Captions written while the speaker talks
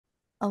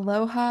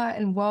Aloha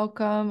and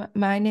welcome.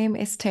 My name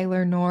is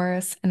Taylor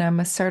Norris, and I'm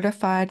a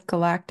certified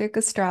galactic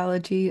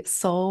astrology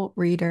soul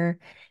reader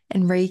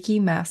and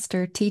Reiki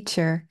master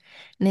teacher.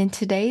 And in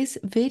today's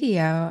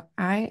video,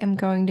 I am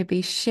going to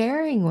be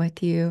sharing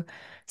with you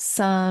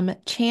some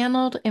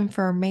channeled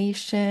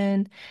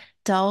information,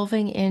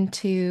 delving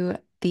into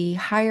the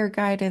higher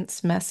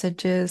guidance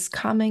messages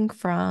coming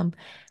from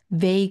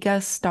Vega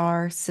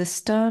Star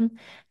System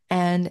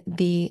and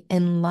the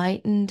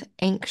enlightened,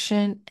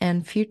 ancient,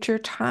 and future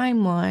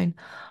timeline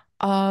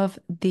of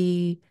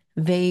the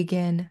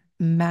Vegan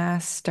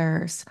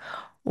masters.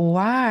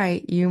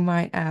 Why, you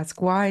might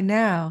ask, why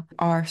now?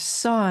 Our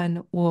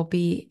sun will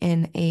be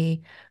in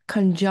a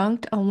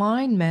conjunct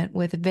alignment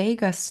with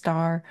Vega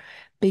Star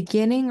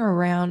beginning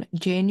around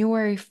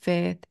January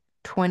 5th,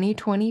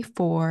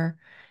 2024,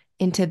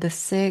 into the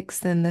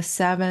 6th and the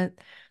 7th,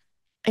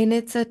 and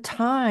it's a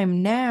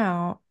time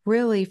now,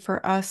 really,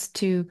 for us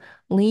to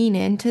lean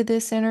into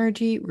this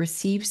energy,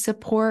 receive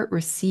support,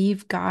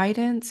 receive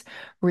guidance,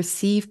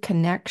 receive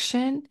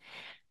connection,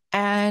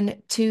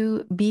 and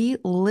to be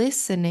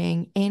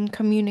listening in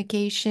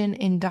communication,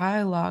 in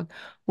dialogue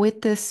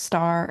with this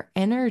star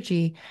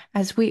energy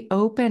as we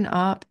open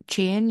up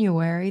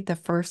January, the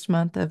first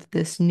month of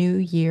this new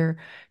year,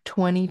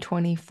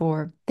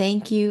 2024.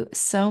 Thank you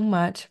so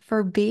much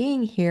for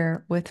being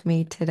here with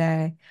me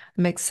today.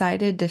 I'm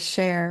excited to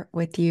share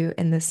with you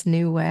in this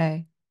new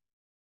way.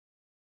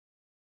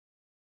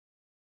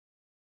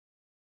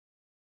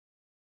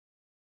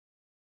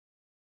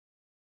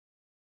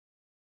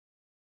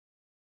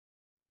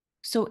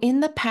 So, in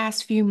the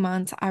past few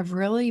months, I've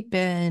really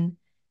been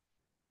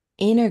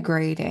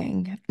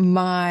integrating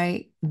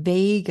my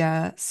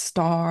Vega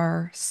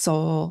star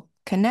soul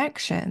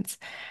connections.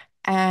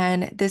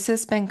 And this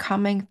has been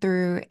coming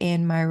through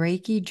in my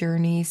Reiki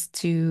journeys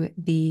to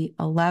the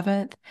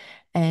 11th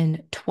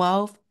and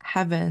 12th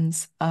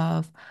heavens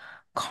of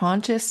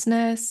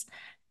consciousness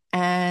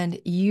and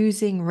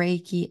using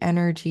Reiki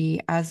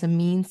energy as a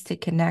means to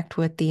connect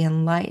with the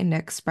enlightened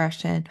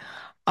expression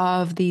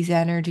of these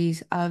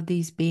energies, of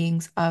these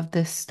beings, of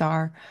this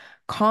star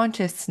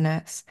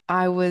consciousness.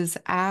 I was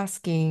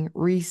asking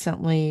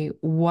recently,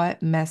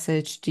 what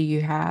message do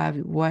you have?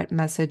 What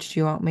message do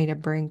you want me to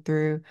bring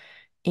through,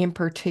 in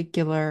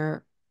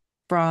particular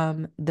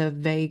from the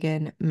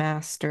Vegan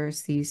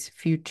masters, these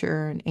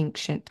future and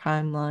ancient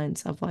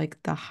timelines of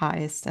like the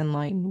highest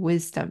enlightened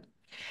wisdom?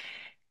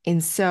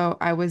 And so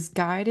I was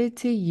guided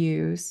to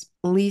use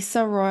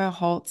Lisa Royal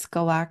Holt's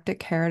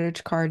Galactic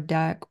Heritage card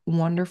deck.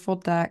 Wonderful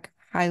deck.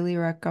 Highly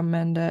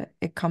recommend it.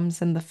 It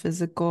comes in the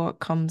physical, it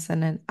comes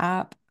in an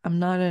app. I'm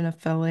not an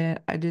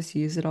affiliate, I just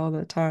use it all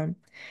the time.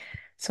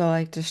 So I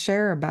like to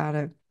share about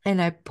it. And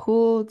I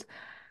pulled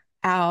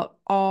out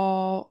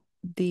all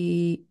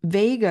the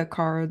Vega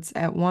cards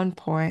at one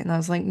point, and I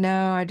was like,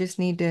 no, I just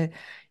need to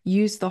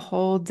use the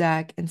whole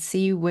deck and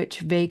see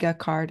which Vega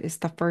card is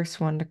the first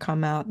one to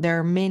come out. There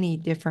are many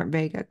different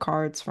Vega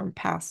cards from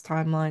past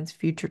timelines,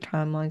 future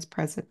timelines,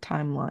 present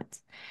timelines.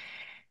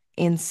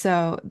 And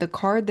so the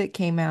card that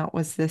came out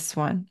was this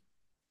one,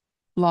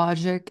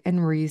 Logic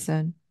and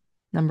Reason,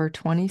 number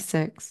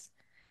 26,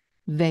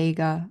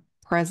 Vega,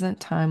 present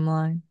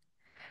timeline.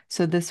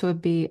 So this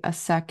would be a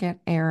second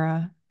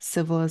era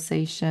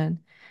civilization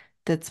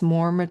that's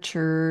more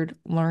matured,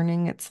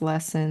 learning its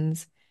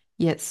lessons,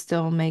 yet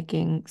still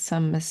making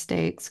some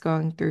mistakes,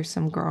 going through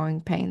some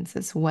growing pains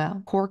as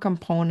well. Core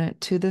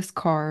component to this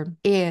card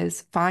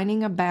is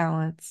finding a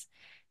balance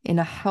in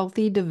a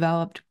healthy,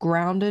 developed,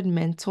 grounded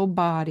mental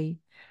body,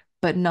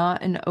 but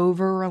not an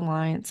over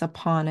reliance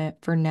upon it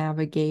for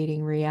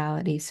navigating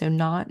reality. So,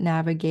 not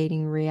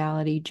navigating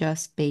reality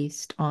just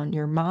based on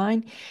your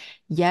mind,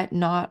 yet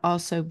not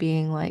also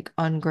being like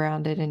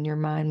ungrounded in your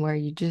mind where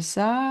you just,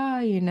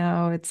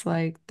 it's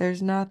like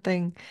there's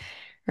nothing,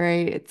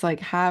 right? It's like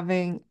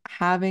having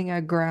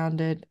a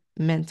grounded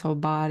mental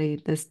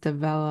body that's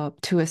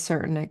developed to a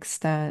certain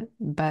extent,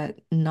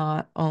 but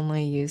not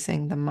only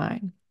using the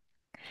mind.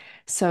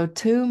 So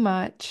too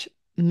much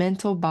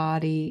mental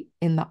body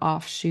in the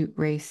offshoot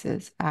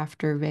races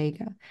after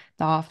Vega.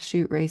 The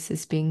offshoot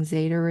races being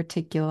Zeta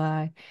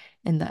Reticuli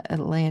in the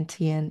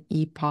Atlantean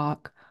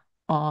epoch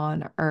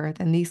on Earth.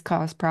 And these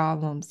cause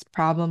problems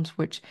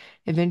which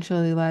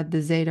eventually led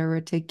the Zeta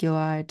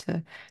Reticuli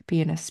to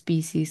be in a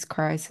species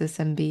crisis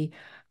and be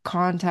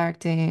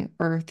contacting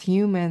Earth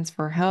humans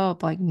for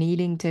help, like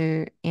needing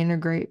to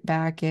integrate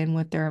back in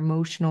with their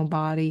emotional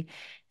body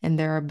and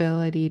their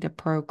ability to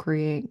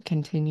procreate and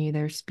continue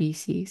their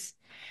species.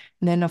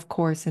 And then, of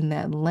course, in the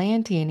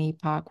Atlantean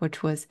epoch,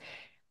 which was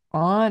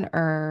on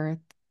Earth,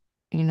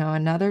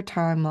 another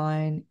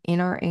timeline in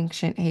our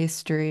ancient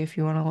history, if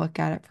you want to look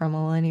at it from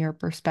a linear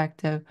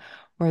perspective,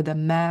 where the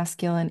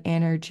masculine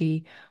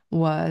energy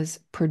was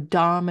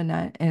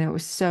predominant and it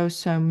was so,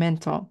 so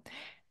mental.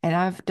 And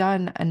I've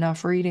done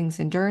enough readings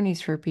and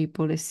journeys for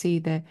people to see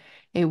that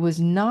it was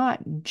not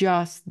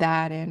just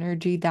that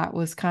energy that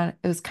was it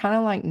was kind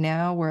of like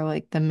now where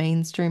like the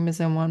mainstream is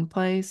in one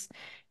place.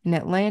 In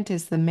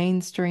Atlantis, the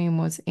mainstream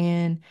was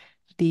in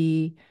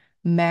the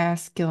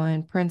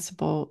masculine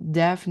principle,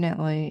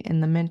 definitely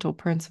in the mental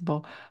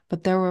principle,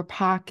 but there were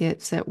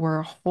pockets that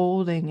were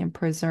holding and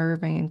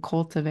preserving and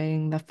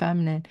cultivating the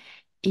feminine,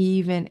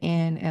 even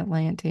in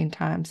Atlantean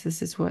times.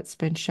 This is what's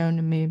been shown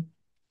to me.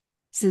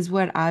 This is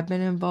what I've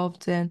been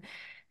involved in,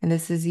 and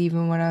this is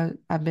even what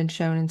I've been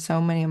shown in so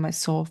many of my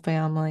soul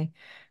family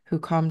who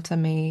come to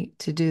me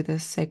to do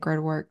this sacred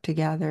work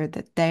together,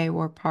 that they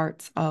were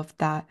parts of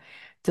that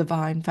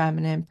divine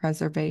feminine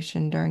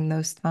preservation during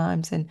those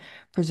times and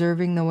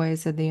preserving the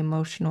ways of the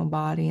emotional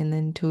body and the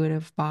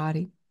intuitive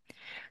body.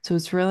 So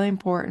it's really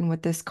important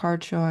with this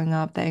card showing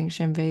up, the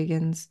ancient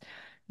Vegans,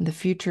 the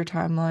future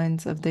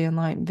timelines of the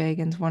enlightened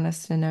Vegans want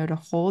us to know to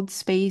hold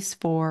space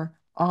for,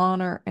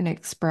 honor, and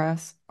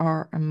express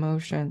our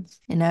emotions.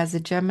 And as a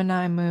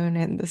Gemini moon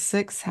in the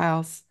sixth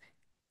house,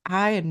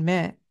 I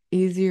admit,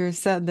 easier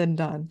said than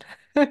done.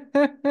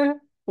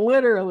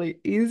 Literally,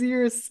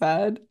 easier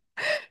said.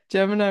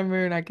 Gemini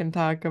moon, I can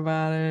talk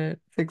about it.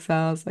 Sixth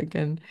house, I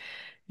can,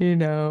 you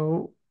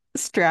know,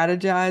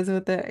 strategize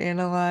with it,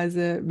 analyze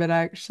it, but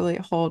actually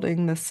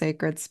holding the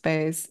sacred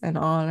space and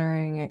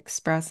honoring,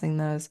 expressing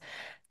those,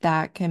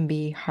 that can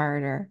be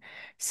harder.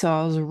 So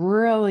I was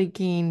really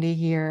keen to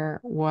hear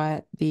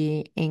what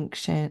the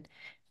ancient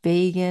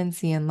Vegans,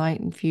 the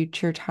enlightened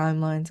future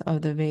timelines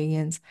of the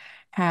Vegans,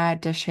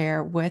 had to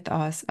share with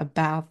us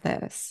about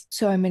this.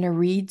 So I'm going to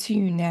read to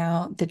you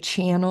now the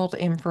channeled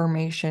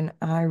information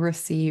I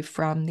received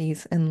from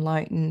these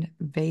enlightened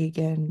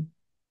vegan,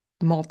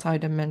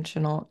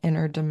 multidimensional,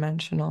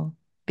 interdimensional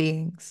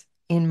beings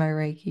in my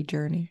Reiki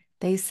journey.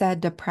 They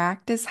said to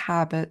practice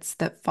habits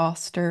that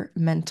foster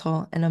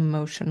mental and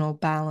emotional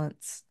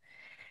balance.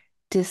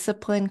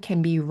 Discipline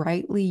can be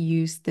rightly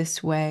used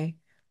this way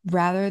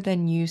rather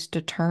than used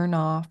to turn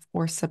off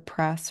or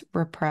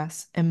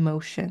repress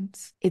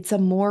emotions. It's a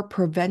more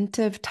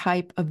preventive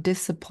type of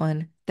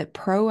discipline that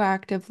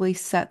proactively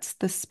sets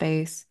the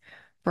space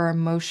for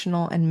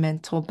emotional and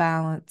mental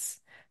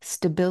balance,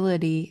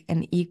 stability,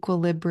 and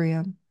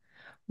equilibrium,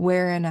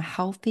 wherein a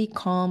healthy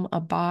calm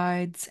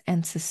abides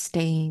and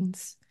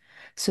sustains,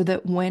 so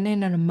that when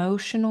an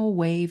emotional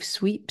wave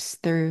sweeps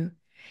through,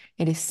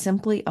 it is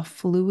simply a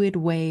fluid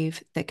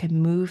wave that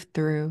can move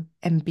through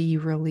and be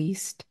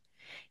released.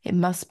 It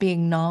must be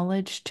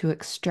acknowledged to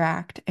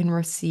extract and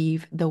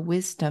receive the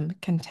wisdom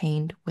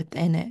contained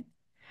within it,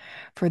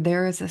 for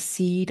there is a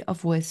seed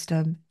of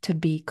wisdom to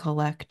be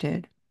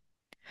collected.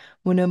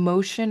 When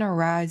emotion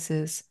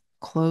arises,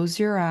 close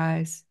your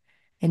eyes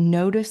and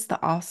notice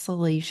the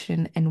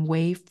oscillation and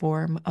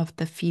waveform of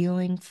the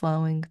feeling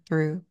flowing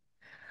through.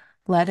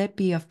 Let it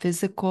be a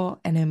physical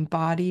and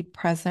embodied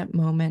present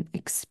moment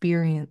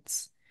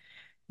experience.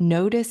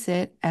 Notice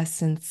it as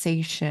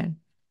sensation,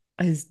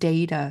 as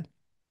data,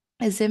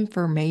 as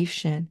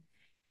information,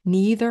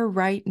 neither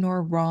right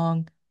nor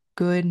wrong,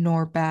 good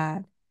nor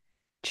bad.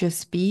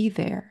 Just be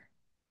there,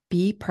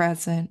 be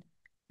present,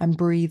 and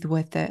breathe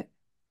with it.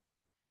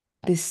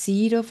 The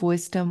seed of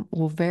wisdom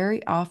will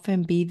very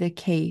often be the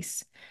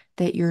case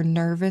that your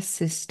nervous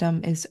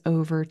system is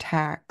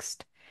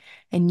overtaxed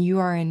and you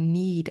are in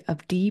need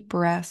of deep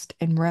rest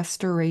and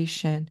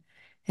restoration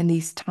in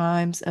these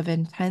times of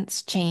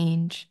intense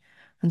change,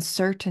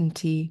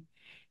 uncertainty,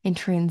 and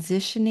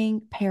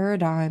transitioning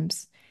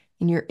paradigms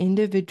in your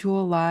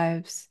individual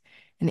lives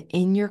and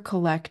in your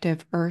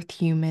collective Earth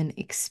human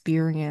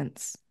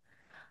experience.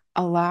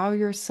 Allow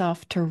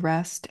yourself to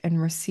rest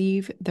and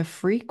receive the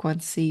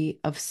frequency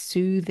of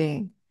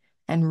soothing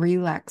and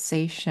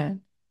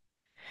relaxation.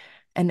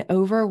 An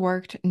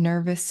overworked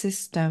nervous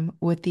system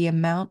with the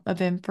amount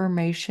of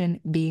information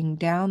being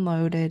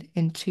downloaded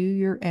into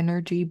your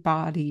energy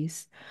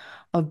bodies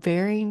of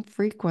varying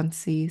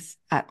frequencies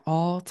at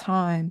all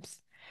times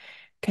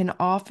can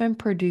often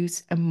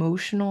produce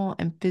emotional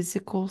and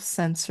physical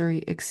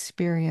sensory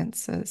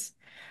experiences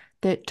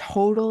that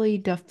totally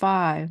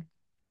defy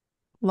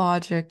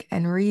logic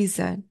and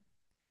reason.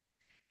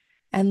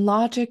 And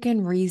logic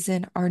and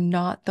reason are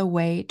not the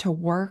way to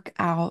work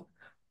out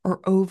or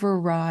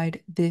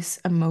override this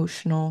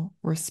emotional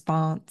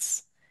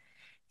response.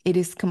 It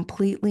is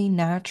completely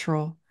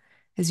natural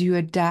as you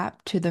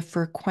adapt to the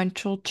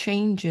frequential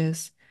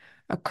changes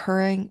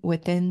occurring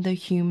within the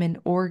human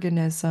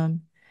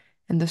organism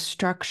and the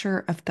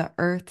structure of the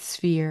Earth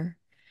sphere,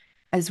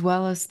 as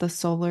well as the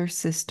solar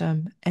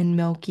system and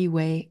Milky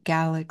Way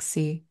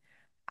galaxy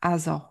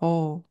as a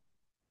whole.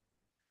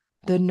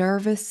 The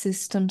nervous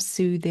system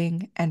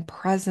soothing and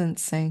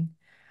presencing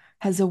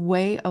has a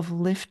way of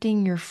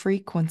lifting your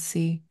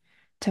frequency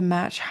to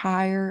match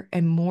higher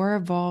and more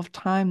evolved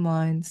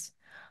timelines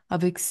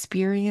of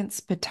experience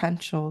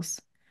potentials,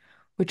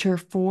 which are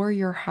for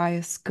your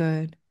highest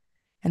good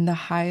and the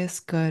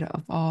highest good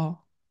of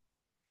all.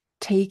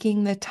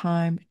 Taking the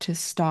time to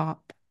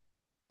stop,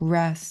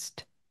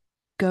 rest,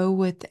 go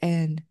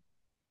within,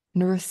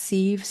 and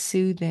receive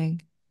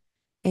soothing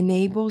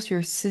enables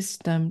your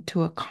system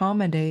to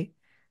accommodate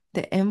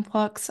the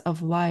influx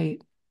of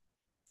light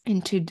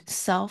and to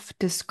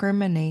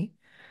self-discriminate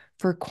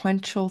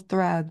frequential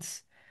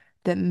threads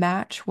that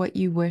match what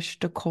you wish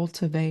to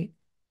cultivate.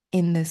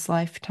 in this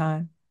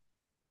lifetime.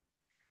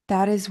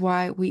 That is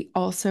why we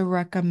also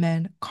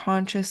recommend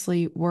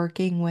consciously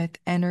working with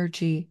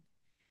energy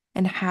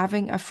and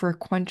having a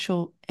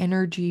frequential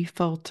energy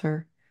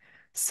filter,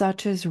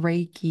 such as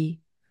Reiki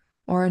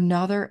or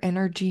another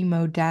energy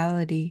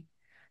modality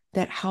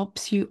that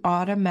helps you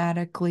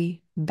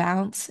automatically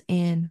bounce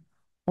in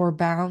or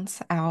bounce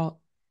out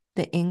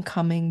the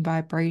incoming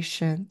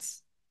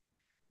vibrations.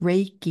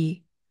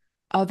 Reiki,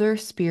 other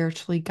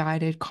spiritually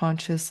guided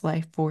conscious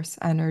life force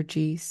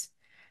energies,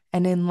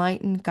 and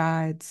enlightened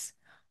guides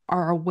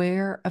are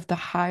aware of the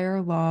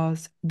higher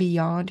laws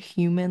beyond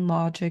human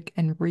logic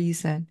and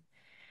reason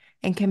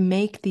and can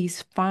make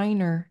these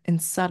finer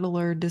and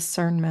subtler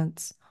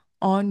discernments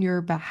on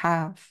your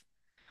behalf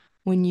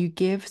when you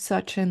give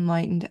such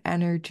enlightened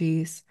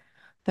energies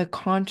the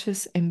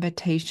conscious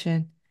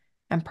invitation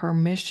and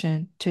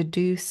permission to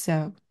do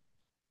so.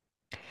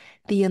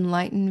 The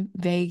enlightened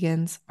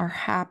vegans are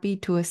happy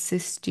to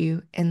assist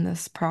you in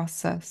this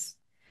process.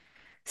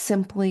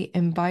 Simply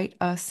invite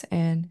us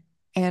in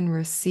and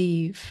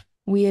receive.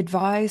 We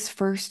advise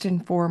first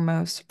and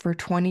foremost for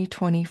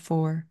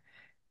 2024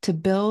 to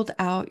build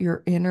out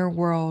your inner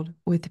world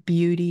with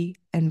beauty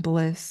and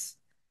bliss.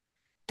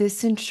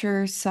 This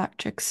ensures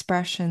such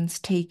expressions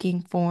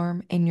taking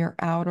form in your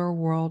outer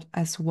world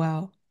as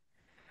well.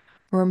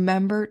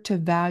 Remember to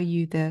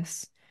value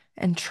this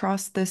and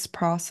trust this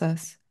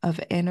process of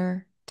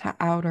inner to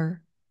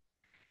outer.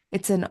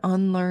 It's an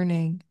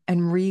unlearning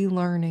and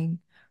relearning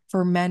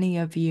for many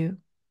of you.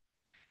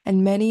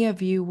 And many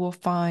of you will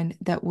find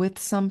that with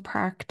some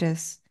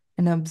practice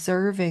and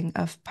observing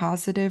of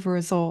positive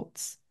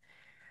results,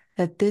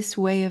 that this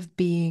way of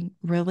being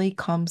really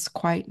comes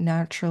quite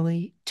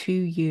naturally to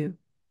you,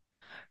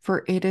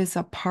 for it is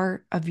a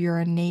part of your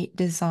innate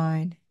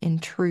design in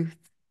truth.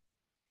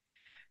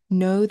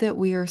 Know that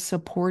we are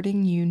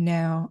supporting you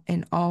now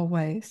and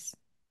always.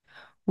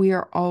 We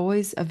are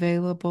always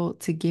available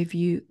to give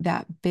you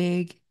that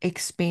big,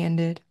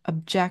 expanded,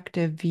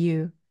 objective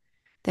view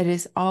that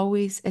is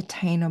always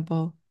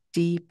attainable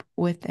deep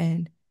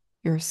within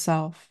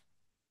yourself.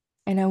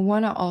 And I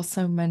want to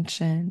also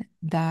mention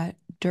that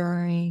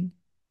during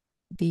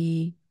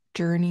the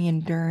journey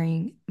and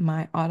during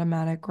my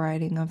automatic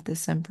writing of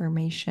this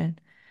information,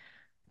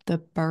 the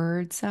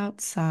birds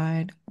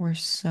outside were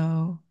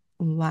so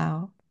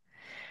loud.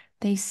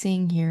 They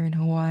sing here in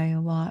Hawaii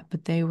a lot,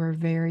 but they were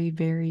very,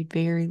 very,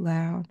 very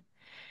loud.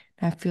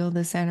 I feel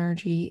this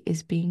energy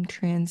is being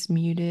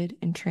transmuted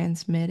and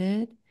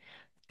transmitted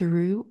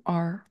through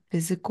our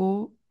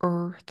physical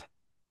earth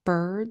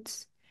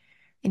birds,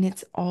 and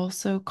it's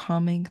also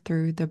coming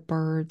through the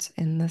birds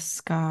in the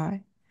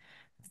sky.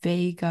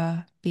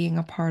 Vega being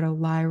a part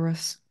of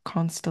Lyra's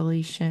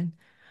constellation,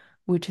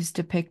 which is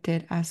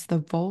depicted as the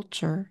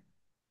vulture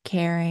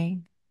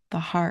carrying the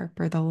harp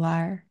or the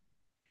lyre.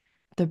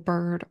 The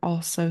bird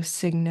also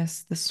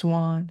Cygnus the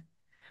swan,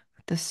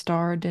 the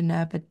star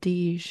Deneb,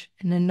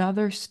 and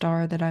another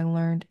star that I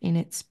learned in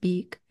its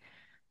beak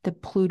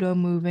that Pluto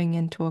moving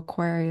into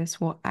Aquarius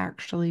will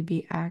actually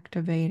be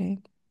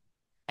activating.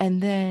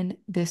 And then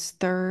this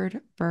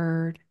third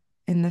bird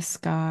in the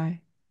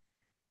sky,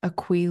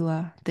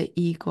 Aquila, the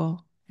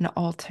eagle, an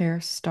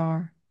Altair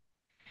star.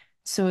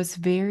 So it's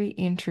very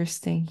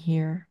interesting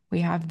here.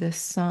 We have the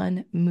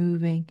sun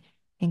moving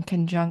in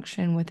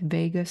conjunction with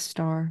Vega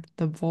Star,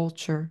 the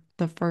vulture,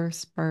 the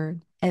first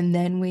bird. And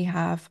then we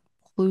have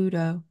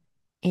Pluto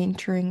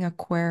entering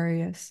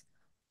Aquarius,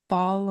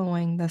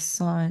 following the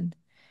sun,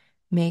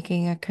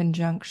 making a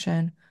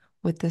conjunction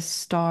with the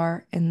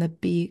star in the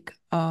beak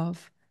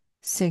of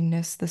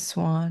Cygnus the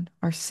swan,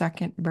 our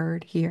second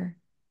bird here.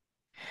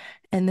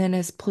 And then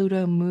as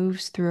Pluto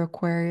moves through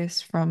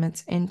Aquarius from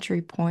its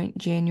entry point,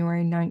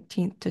 January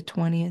 19th to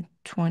 20th,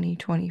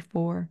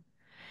 2024,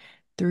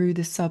 through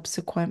the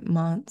subsequent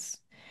months,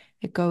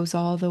 it goes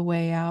all the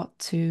way out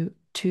to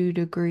 2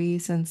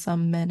 degrees and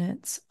some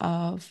minutes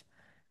of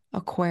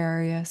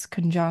Aquarius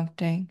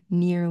conjuncting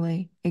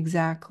nearly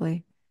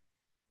exactly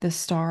the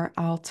star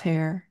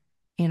Altair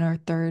in our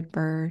third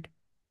bird,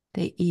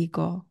 the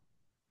eagle.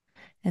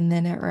 And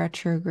then it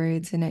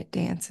retrogrades and it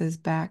dances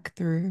back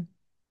through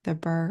the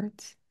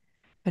birds.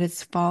 But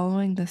it's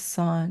following the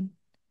sun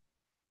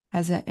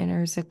as it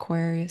enters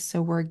Aquarius.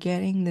 So we're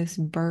getting this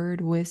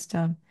bird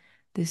wisdom,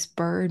 this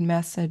bird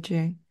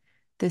messaging,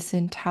 this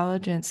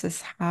intelligence,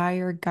 this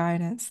higher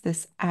guidance,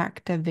 this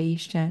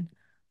activation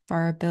of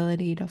our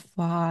ability to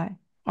fly,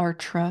 our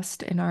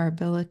trust in our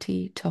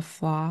ability to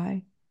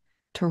fly,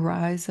 to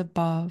rise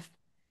above,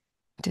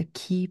 to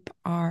keep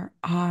our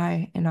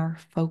eye and our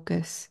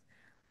focus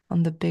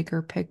on the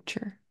bigger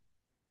picture,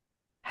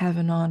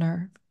 heaven on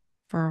earth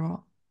for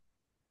all,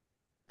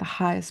 the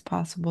highest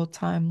possible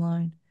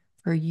timeline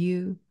for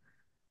you,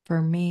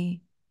 for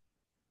me,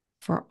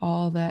 for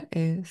all that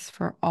is,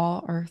 for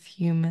all earth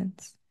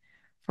humans,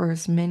 for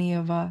as many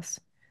of us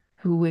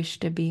who wish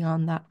to be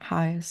on that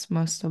highest,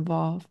 most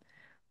evolved,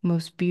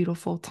 most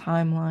beautiful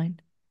timeline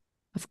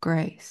of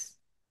grace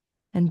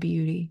and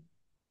beauty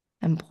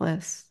and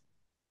bliss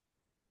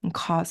and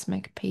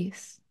cosmic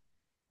peace.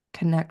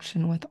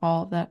 connection with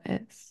all that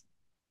is.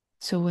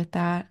 So, with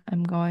that,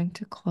 I'm going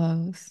to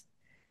close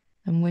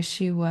and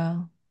wish you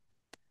well.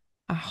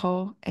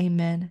 Aho,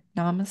 amen,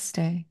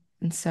 namaste,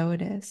 and so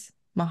it is.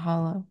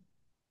 Mahalo.